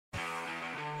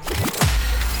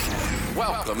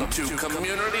Welcome to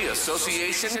Community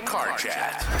Association Car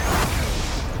Chat,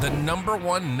 the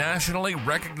 #1 nationally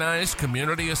recognized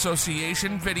community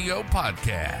association video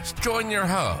podcast. Join your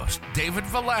host, David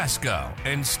Velasco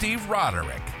and Steve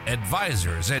Roderick,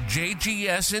 advisors at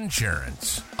JGS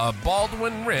Insurance, a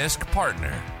Baldwin Risk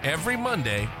partner, every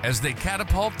Monday as they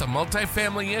catapult the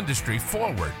multifamily industry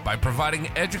forward by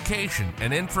providing education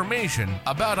and information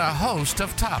about a host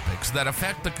of topics that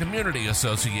affect the community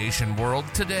association world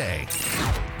today.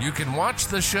 You can watch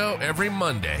the show every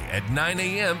Monday at 9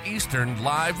 a.m. Eastern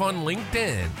live on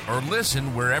LinkedIn or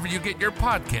listen wherever you get your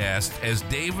podcast as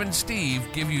Dave and Steve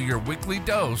give you your weekly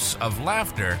dose of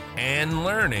laughter and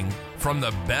learning from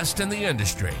the best in the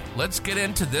industry. Let's get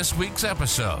into this week's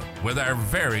episode with our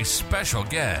very special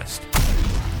guest.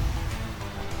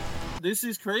 This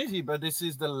is crazy, but this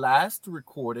is the last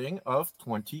recording of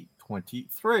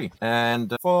 2023.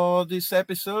 And for this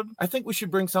episode, I think we should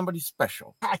bring somebody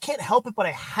special. I can't help it, but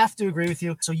I have to agree with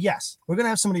you. So yes, we're going to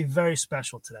have somebody very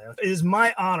special today. It is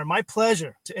my honor, my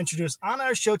pleasure to introduce on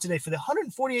our show today for the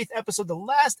 148th episode, the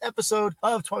last episode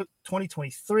of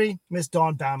 2023, Miss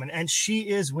Dawn Bauman. And she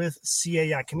is with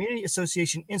CAI, Community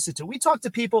Association Institute. We talk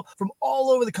to people from all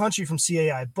over the country from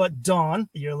CAI, but Dawn,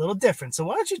 you're a little different. So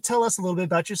why don't you tell us a little bit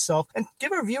about yourself and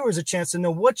give our viewers a chance to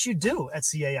know what you do at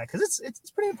CAI, because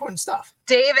it's pretty important stuff.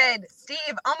 David,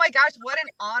 Steve, oh my gosh, what an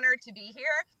honor to be here.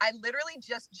 I literally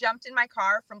just jumped in my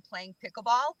car from playing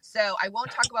pickleball. So I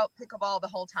won't talk about pickleball the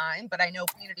whole time, but I know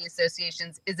community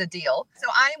associations is a deal. So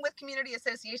I am with Community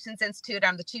Associations Institute.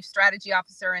 I'm the Chief Strategy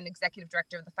Officer and Executive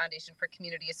Director of the Foundation for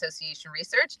Community Association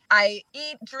Research. I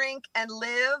eat, drink, and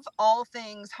live all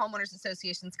things homeowners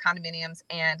associations, condominiums,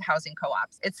 and housing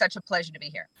co-ops. It's such a pleasure to be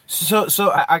here.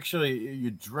 So actually, you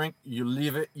drink, you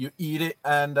leave it, you eat it,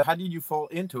 and how did you fall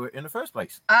into it in the first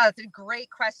place? It's a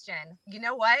great question. You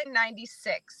know what? In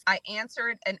 96, I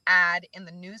answered an ad in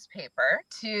the newspaper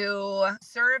to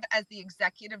serve as the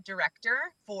executive director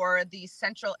for the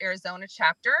Central Arizona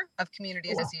chapter of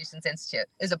Community Associations Institute.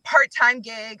 It was a part-time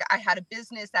gig. I had a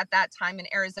business at that time in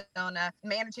Arizona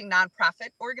managing nonprofit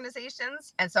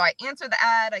organizations. And so I answered the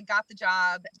ad, I got the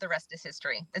job. The rest is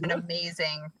history. It's an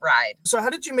amazing ride. So how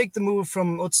did you make the move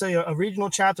from, let's say, a regional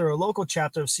chapter or a local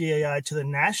chapter of CAI to the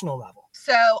national level?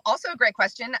 So also a great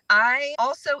question. I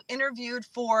also interviewed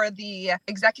for the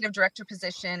executive director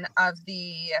position of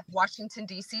the Washington,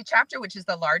 D.C. chapter, which is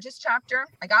the largest chapter.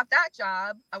 I got that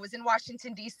job. I was in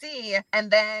Washington, D.C. And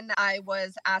then I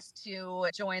was asked to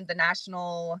join the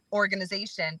national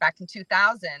organization back in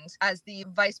 2000 as the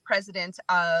vice president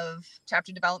of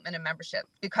chapter development and membership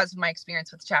because of my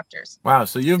experience with chapters. Wow.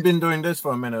 So you've been doing this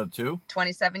for a minute or two?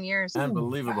 27 years.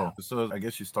 Unbelievable. Wow. So I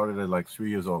guess you started at like 3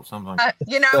 years old, something like that.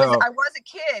 I was a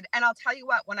kid. And I'll tell you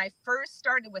what, when I first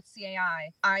started with CAI,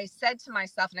 I said to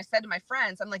myself and I said to my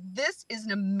friends, I'm like, this is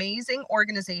an amazing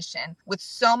organization with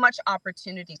so much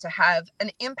opportunity to have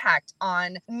an impact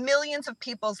on millions of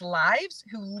people's lives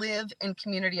who live in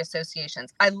community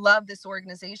associations. I love this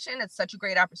organization. It's such a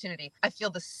great opportunity. I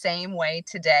feel the same way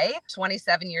today,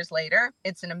 27 years later.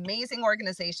 It's an amazing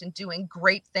organization doing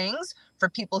great things for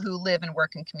people who live and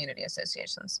work in community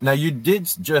associations. Now, you did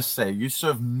just say you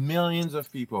serve millions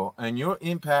of people, and your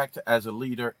impact as a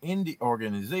leader in the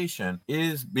organization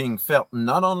is being felt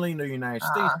not only in the United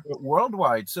States, but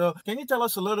worldwide. So can you tell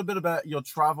us a little bit about your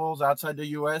travels outside the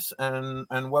U.S.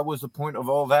 and what was the point of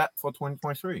all that for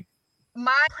 2023?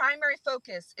 My primary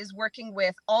focus is working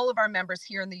with all of our members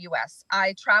here in the U.S.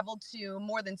 I traveled to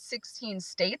more than 16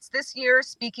 states this year,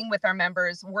 speaking with our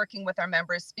members, working with our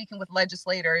members, speaking with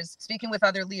legislators, speaking with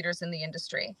other leaders in the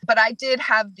industry. But I did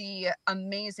have the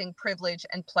amazing privilege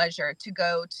and pleasure to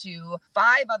go to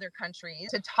 5 other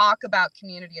countries to talk about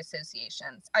community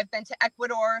associations. I've been to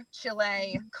Ecuador,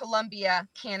 Chile, Colombia,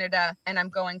 Canada, and I'm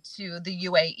going to the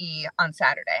UAE on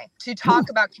Saturday to talk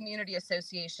about community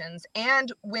associations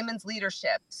and women's leadership.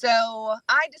 So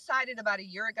I decided about a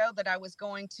year ago that I was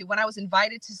going to, when I was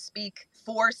invited to speak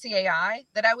for CAI,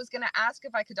 that I was going to ask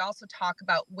if I could also talk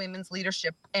about women's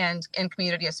leadership and in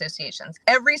community associations.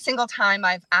 Every single time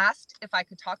I've asked if I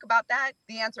could talk about that,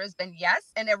 the answer has been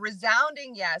yes, and a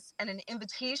resounding yes, and an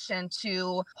invitation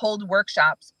to hold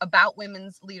workshops about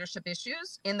women's leadership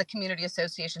issues in the community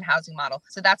association housing model.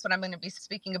 So that's what I'm going to be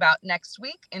speaking about next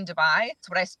week in Dubai. It's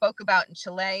what I spoke about in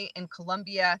Chile, in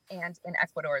Colombia, and in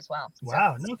Ecuador as well.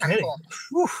 Wow, so no kind of kidding. cool.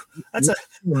 Whew. That's a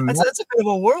bit of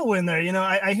a whirlwind there.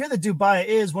 I hear that Dubai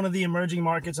is one of the emerging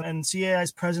markets, and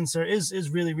CAI's presence there is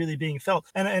really, really being felt.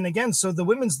 And again, so the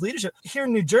women's leadership here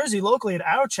in New Jersey, locally at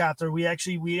our chapter, we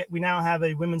now have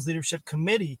a women's leadership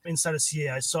committee inside of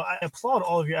CAI. So I applaud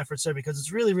all of your efforts there because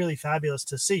it's really, really fabulous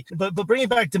to see. But bring it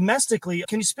back domestically,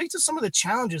 can you speak to some of the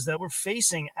challenges that we're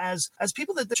facing as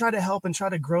people that try to help and try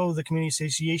to grow the community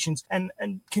associations? And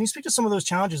can you speak to some of those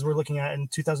challenges we're looking at in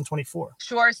 2024?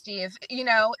 Sure, Steve.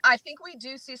 I think we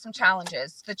do see some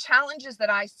challenges. The challenges that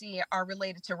I see are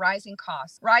related to rising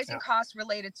costs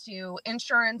related to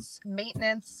insurance,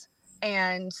 maintenance,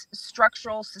 and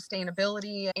structural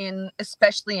sustainability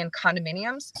especially in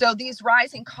condominiums. So these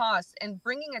rising costs and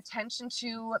bringing attention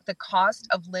to the cost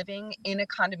of living in a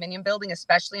condominium building,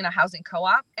 especially in a housing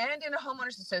co-op and in a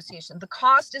homeowners association. The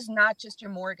cost is not just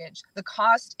your mortgage. The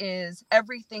cost is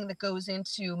everything that goes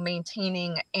into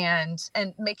maintaining and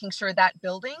making sure that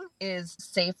building is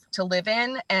safe to live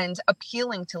in and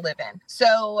appealing to live in.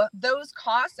 So those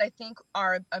costs, I think,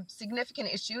 are a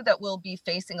significant issue that will be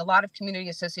facing a lot of community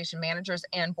association managers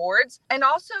and boards, and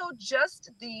also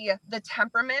just the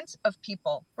temperament of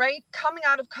people, right? Coming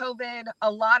out of COVID,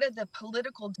 a lot of the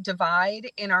political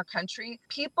divide in our country,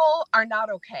 people are not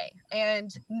okay. And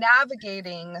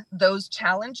navigating those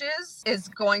challenges is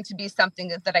going to be something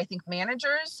that I think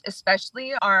managers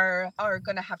especially are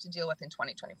going to have to deal with in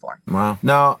 2024. Wow.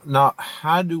 Now,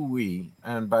 how do we,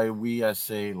 and by we I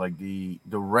say like the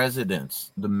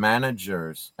residents, the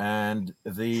managers, and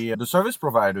the service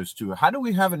providers too, how do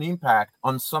we have an impact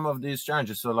on some of these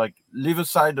challenges? So like leave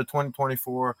aside the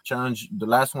 2024 challenge, the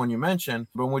last one you mentioned,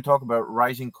 but when we talk about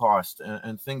rising costs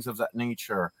and things of that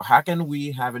nature, how can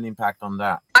we have an impact on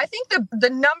that? I think the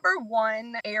number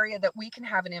one area that we can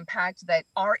have an impact, that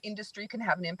our industry can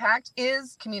have an impact,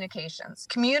 is communications.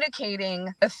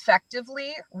 Communicating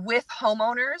effectively with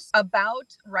homeowners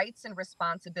about rights and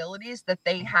responsibilities that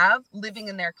they have living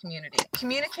in their community.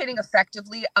 Communicating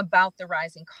effectively about the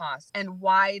rising costs and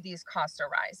why these costs are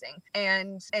rising,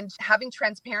 and having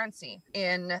transparency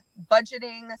in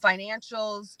budgeting,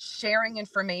 financials, sharing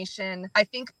information. I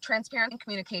think transparent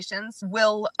communications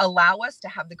will allow us to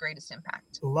have the greatest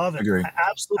impact. Love it. Agree. I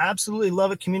absolutely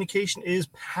love it. Communication is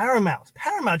paramount.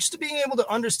 Just to being able to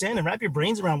understand and wrap your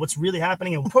brains around what's really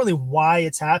happening and importantly why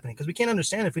it's happening, because we can't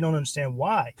understand if we don't understand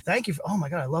why. Thank you. Oh my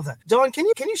God, I love that. Dawn, can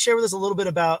you share with us a little bit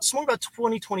about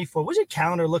 2024? What's your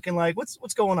calendar looking like? What's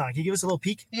going on? Can you give us a little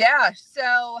peek? Yeah.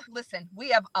 So listen, we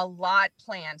have a lot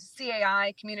planned.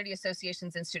 CAI, Community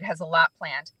Associations Institute, has a lot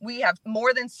planned. We have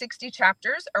more than 60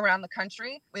 chapters around the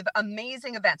country. We have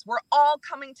amazing events. We're all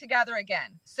coming together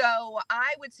again. So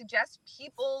I would suggest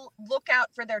people look out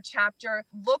for their chapter,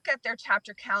 look at their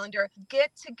chapter calendar,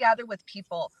 get together with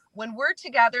people. When we're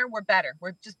together, we're better.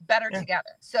 We're just better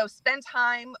together. So spend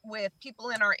time with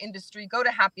people in our industry, go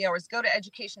to happy hours, go to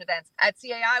education events. At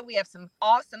CAI, we have some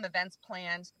awesome events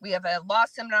planned. We have a law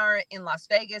seminar in Las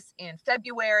Vegas in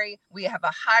February. We have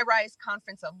a high-rise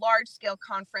conference, a large-scale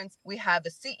conference. We have a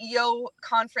CEO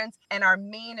conference, and our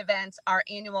main event, our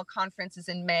annual conference, is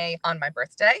in May on my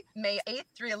birthday, May 8th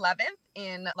through 11th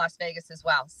in Las Vegas as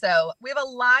well. So we have a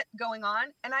lot going on,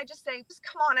 and I just say, just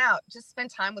come on out, just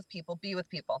spend time with people, be with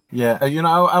people. Yeah,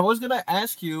 I was going to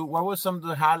ask you, what were some of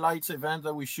the highlights events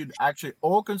that we should actually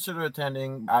all consider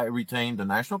attending? I retained the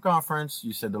national conference.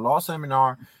 You said the law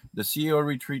seminar, the CEO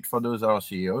retreat for those that are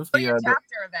CEOs. Chapter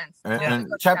events.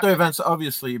 And chapter events,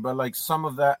 obviously, but like some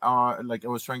of that are, like I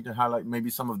was trying to highlight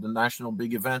maybe some of the national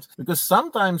big events, because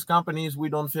sometimes companies, we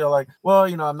don't feel like, well,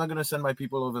 I'm not going to send my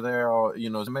people over there, or,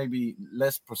 maybe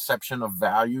less perception of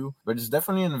value, but it's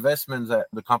definitely an investment that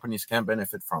the companies can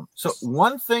benefit from. So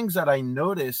one thing that I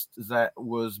noticed that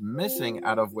was missing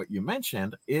out of what you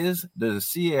mentioned is the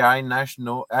CAI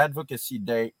National Advocacy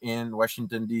Day in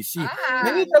Washington, D.C.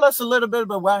 Can you tell us a little bit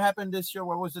about what happened this year?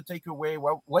 What was the takeaway?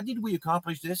 What did we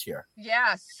accomplish this year?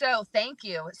 Yeah, so thank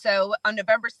you. So on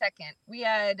November 2nd, we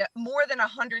had more than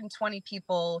 120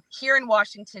 people here in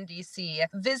Washington, D.C.,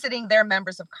 visiting their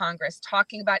members of Congress,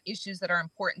 talking about issues that are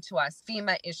important to us,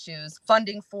 FEMA issues,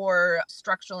 funding for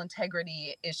structural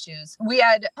integrity issues. We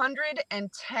had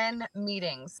 110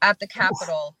 meetings at the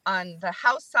Capitol on the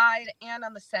House side and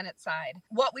on the Senate side.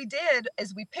 What we did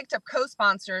is we picked up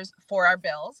co-sponsors for our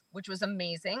bills, which was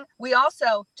amazing. We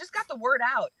also just got the word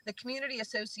out. The community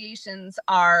associations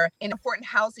are an important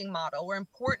housing model. We're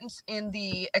important in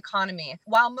the economy.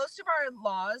 While most of our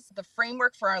laws, the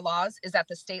framework for our laws is at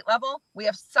the state level, we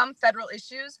have some federal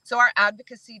issues. So our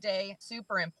advocacy day,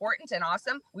 super important and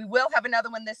awesome. We will have another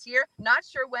one this year. Not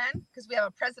sure when, because we have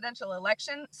a presidential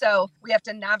election. So we have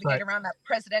to navigate around that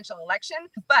presidential election.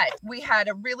 But we had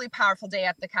a really powerful day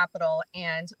at the Capitol,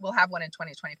 and we'll have one in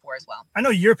 2024 as well. I know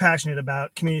you're passionate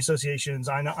about community associations.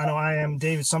 I know I am.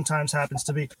 David sometimes happens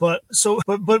to be. But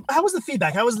how was the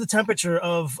feedback? How was the temperature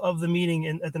of the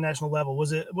meeting at the national level? What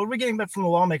were we getting back from the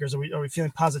lawmakers? Are we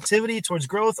feeling positivity towards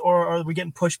growth, or are we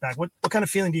getting pushback? What kind of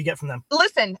feeling do you get from them?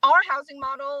 Listen, our housing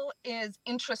model is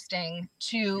interesting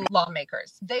to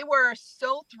lawmakers. They were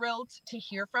so thrilled to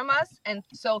hear from us and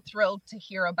so thrilled to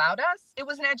hear about us. It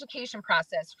was an education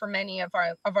process for many of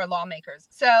our lawmakers.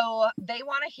 So they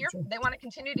want to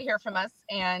continue to hear from us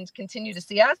and continue to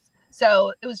see us.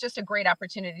 So it was just a great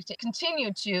opportunity to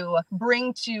continue to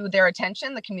bring to their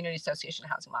attention the community association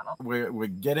housing model. We're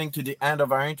getting to the end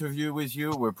of our interview with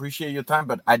you. We appreciate your time,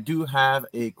 but I do have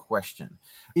a question.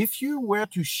 If you were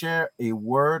to share a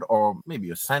word or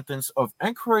maybe a sentence of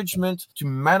encouragement to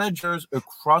managers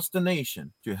across the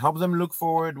nation to help them look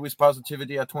forward with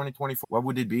positivity at 2024, what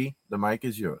would it be? The mic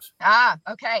is yours.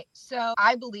 Okay. So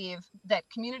I believe that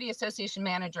community association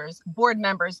managers, board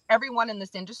members, everyone in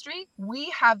this industry, we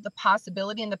have the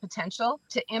possibility and the potential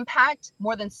to impact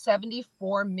more than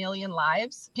 74 million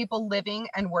lives, people living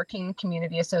and working in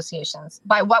community associations.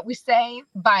 By what we say,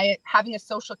 by having a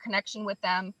social connection with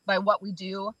them, by what we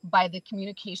do, by the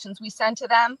communications we send to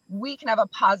them, we can have a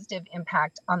positive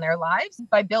impact on their lives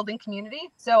by building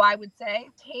community. So I would say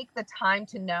take the time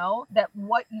to know that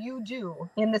what you do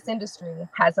in this industry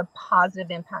has a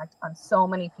positive impact on so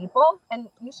many people, and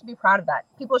you should be proud of that.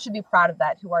 People should be proud of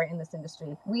that who are in this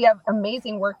industry. We have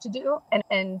amazing work to do and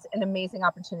an amazing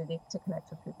opportunity to connect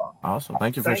with people. Awesome.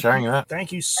 Thank you for sharing that.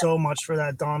 Thank you so much for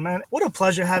that, Dawn, man. What a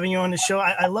pleasure having you on the show.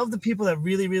 I love the people that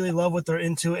really, really love what they're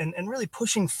into and really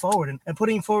pushing forward and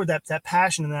putting forward that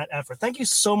passion and that effort. Thank you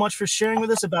so much for sharing with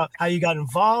us about how you got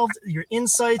involved, your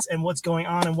insights, and what's going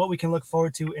on and what we can look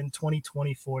forward to in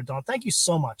 2024. Dawn, thank you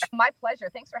so much. My pleasure.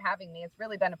 Thanks for having me. It's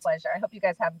really been a pleasure. I hope you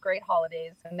guys have great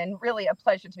holidays, and then really a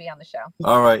pleasure to be on the show.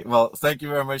 All right. Well, thank you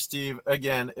very much, Steve.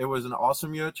 Again, it was an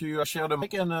awesome year to share the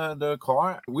mic and the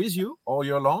car with you all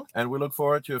year long, and we look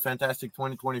forward to a fantastic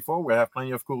 2024. We have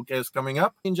plenty of cool guests coming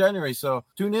up in January, so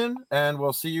tune in, and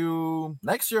we'll see you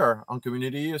next year on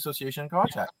Community Association Car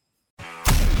Chat.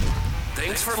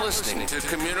 Thanks for listening to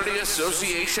Community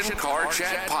Association Car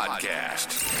Chat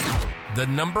Podcast, the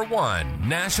 #1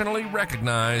 nationally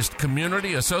recognized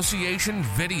community association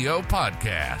video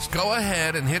podcast. Go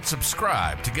ahead and hit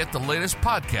subscribe to get the latest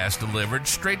podcast delivered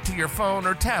straight to your phone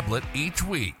or tablet each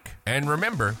week. And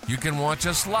remember, you can watch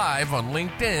us live on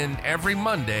LinkedIn every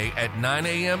Monday at 9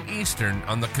 a.m. Eastern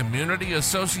on the Community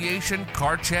Association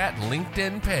Car Chat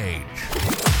LinkedIn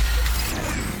page.